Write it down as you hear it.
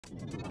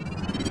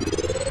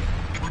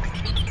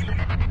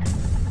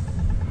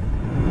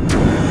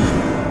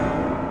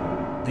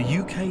The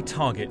UK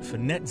target for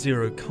net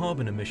zero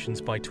carbon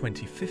emissions by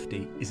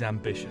 2050 is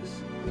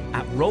ambitious.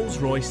 At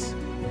Rolls-Royce,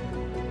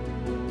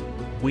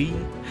 we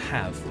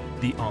have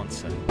the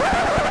answer.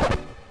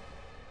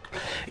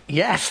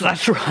 Yes,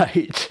 that's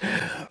right.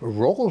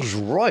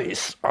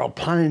 Rolls-Royce are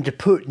planning to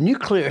put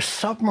nuclear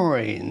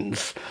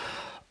submarines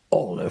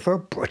all over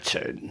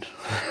Britain.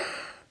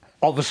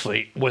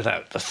 Obviously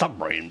without the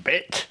submarine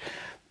bit,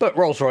 but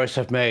Rolls-Royce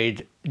have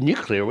made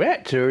nuclear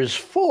reactors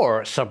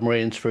for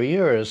submarines for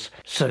years.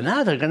 So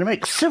now they're going to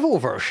make civil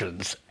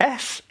versions,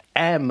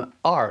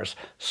 SMRs,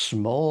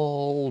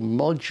 Small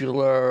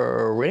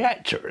Modular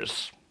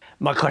Reactors.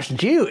 My question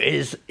to you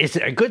is it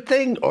a good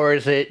thing or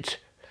is it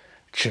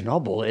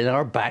Chernobyl in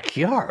our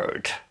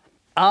backyard?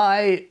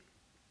 I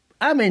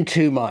am in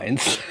two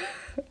minds.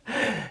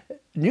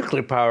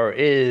 Nuclear power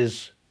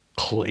is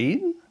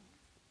clean,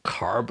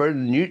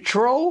 carbon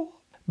neutral,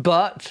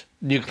 but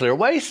nuclear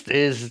waste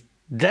is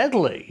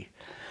deadly.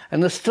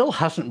 And there still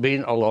hasn't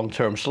been a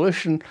long-term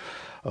solution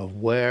of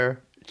where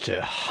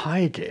to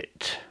hide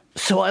it.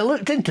 So I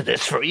looked into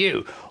this for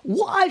you.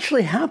 What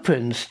actually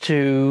happens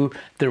to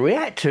the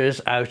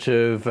reactors out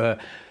of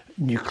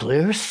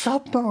nuclear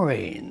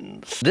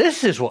submarines?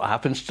 This is what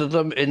happens to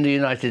them in the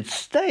United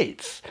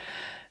States.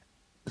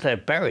 They're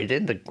buried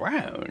in the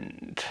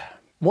ground.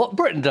 What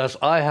Britain does,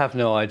 I have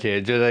no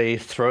idea. Do they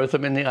throw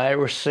them in the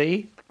Irish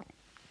Sea?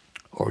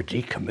 Or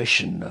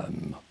decommission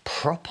them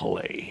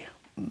properly?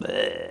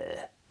 Bleh.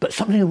 But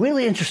something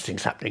really interesting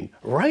is happening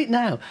right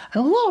now.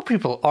 And a lot of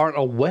people aren't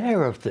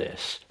aware of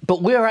this.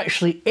 But we're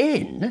actually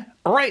in,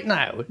 right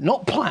now,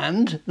 not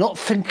planned, not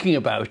thinking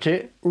about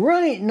it.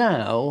 Right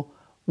now,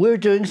 we're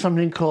doing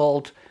something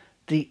called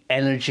the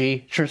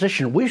energy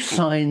transition. We've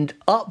signed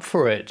up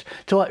for it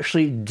to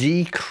actually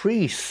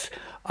decrease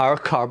our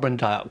carbon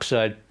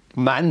dioxide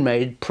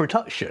man-made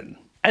production.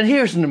 And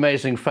here's an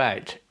amazing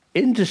fact.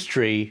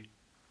 Industry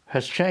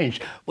has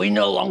changed. We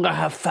no longer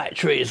have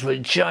factories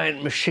with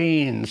giant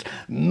machines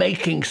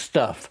making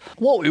stuff.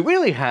 What we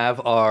really have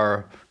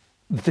are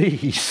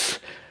these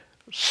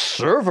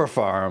server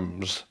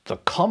farms, the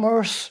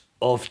commerce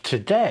of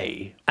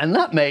today. And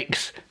that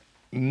makes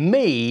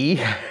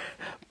me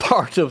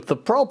part of the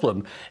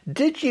problem.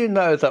 Did you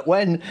know that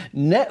when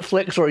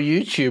Netflix or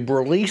YouTube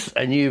release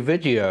a new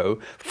video,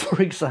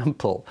 for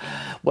example,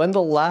 when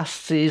the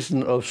last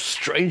season of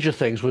Stranger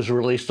Things was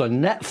released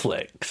on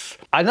Netflix,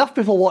 enough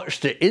people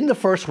watched it in the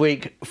first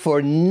week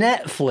for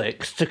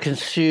Netflix to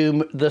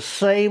consume the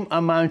same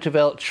amount of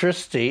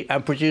electricity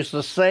and produce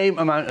the same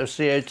amount of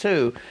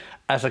CO2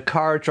 as a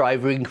car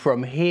driving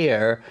from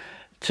here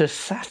to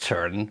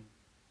Saturn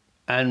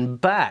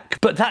and back.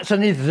 But that's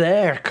only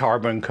their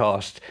carbon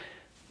cost.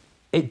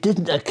 It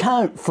didn't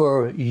account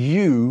for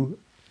you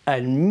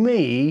and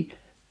me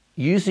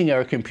using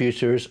our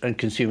computers and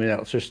consuming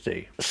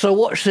electricity. So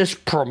watch this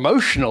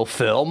promotional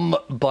film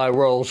by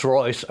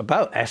Rolls-Royce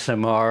about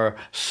SMR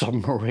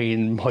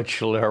submarine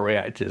modular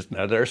reactors.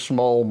 Now they're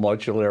small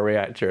modular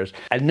reactors.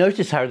 And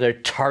notice how they're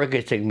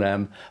targeting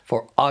them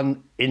for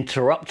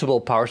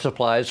uninterruptible power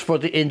supplies for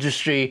the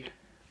industry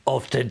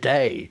of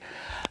today.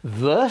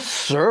 The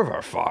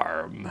server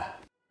farm.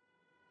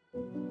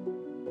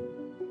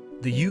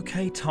 The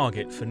UK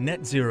target for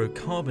net zero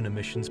carbon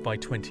emissions by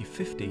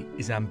 2050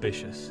 is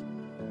ambitious.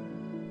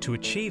 To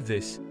achieve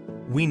this,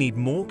 we need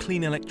more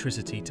clean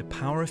electricity to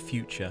power a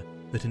future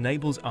that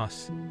enables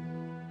us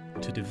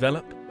to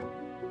develop,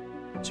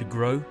 to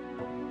grow,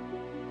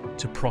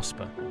 to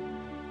prosper.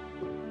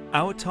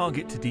 Our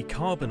target to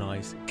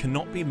decarbonise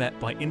cannot be met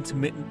by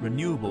intermittent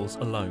renewables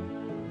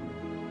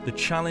alone. The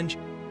challenge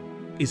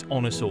is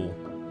on us all.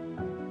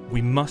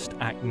 We must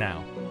act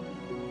now.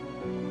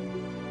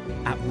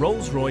 At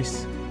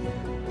Rolls-Royce,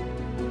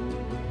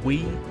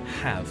 we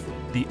have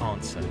the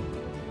answer.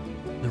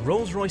 The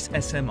Rolls-Royce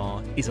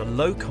SMR is a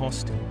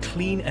low-cost,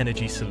 clean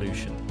energy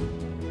solution.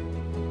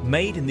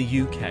 Made in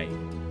the UK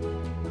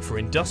for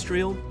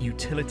industrial,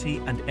 utility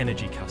and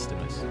energy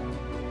customers.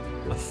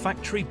 A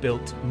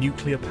factory-built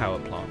nuclear power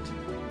plant,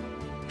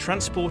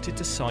 transported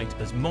to site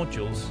as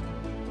modules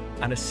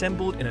and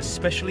assembled in a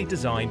specially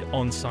designed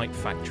on-site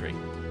factory,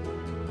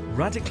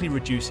 radically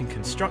reducing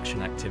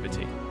construction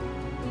activity,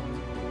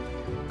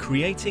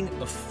 creating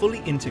a fully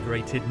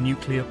integrated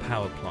nuclear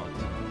power plant,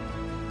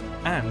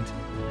 and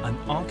an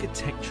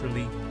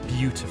architecturally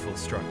beautiful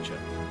structure.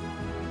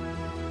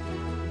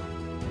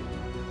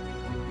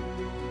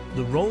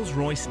 The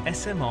Rolls-Royce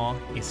SMR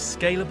is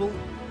scalable,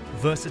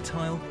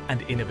 versatile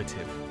and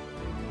innovative.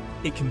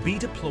 It can be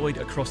deployed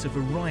across a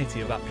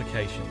variety of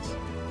applications,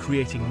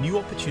 creating new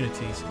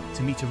opportunities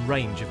to meet a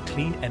range of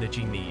clean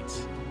energy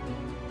needs.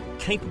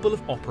 Capable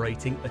of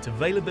operating at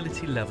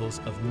availability levels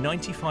of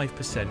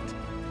 95%,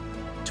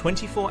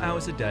 24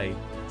 hours a day,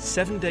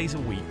 7 days a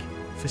week,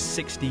 for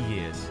 60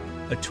 years.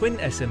 A twin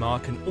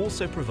SMR can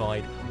also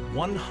provide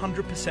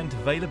 100%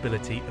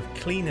 availability of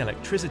clean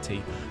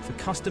electricity for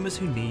customers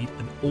who need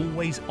an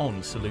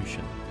always-on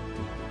solution.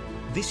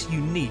 This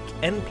unique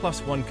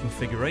N+1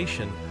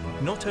 configuration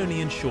not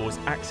only ensures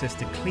access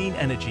to clean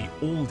energy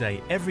all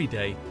day, every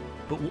day,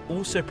 but will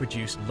also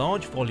produce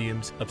large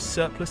volumes of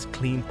surplus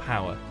clean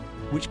power,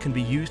 which can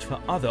be used for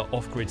other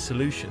off-grid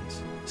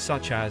solutions,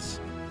 such as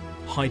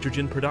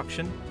hydrogen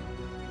production,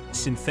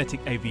 synthetic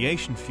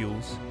aviation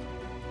fuels,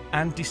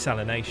 and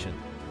desalination.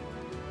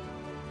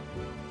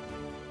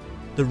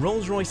 The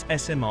Rolls-Royce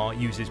SMR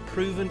uses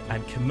proven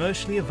and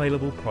commercially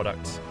available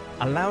products,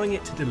 allowing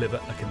it to deliver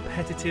a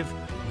competitive,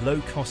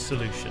 low-cost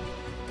solution,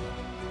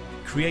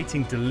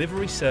 creating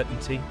delivery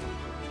certainty,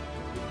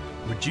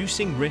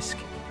 reducing risk,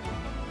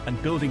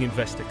 and building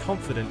investor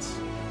confidence,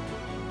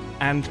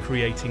 and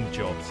creating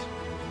jobs.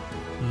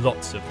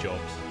 Lots of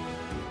jobs.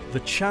 The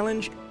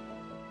challenge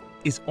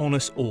is on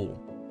us all.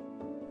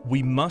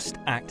 We must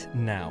act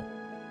now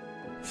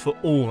for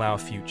all our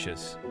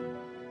futures.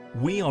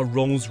 We are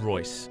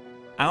Rolls-Royce.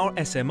 Our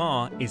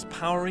SMR is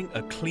powering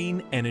a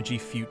clean energy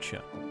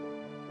future.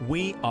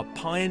 We are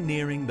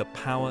pioneering the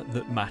power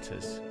that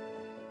matters.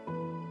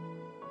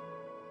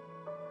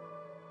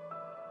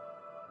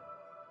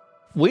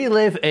 We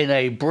live in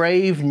a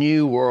brave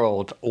new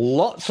world.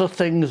 Lots of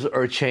things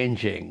are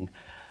changing.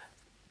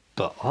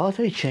 But are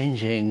they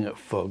changing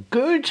for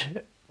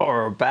good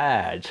or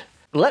bad?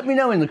 Let me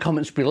know in the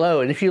comments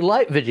below, and if you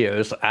like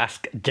videos that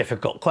ask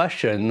difficult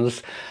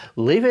questions,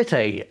 leave it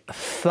a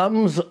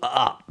thumbs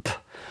up,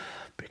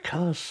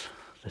 because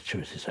the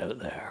truth is out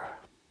there.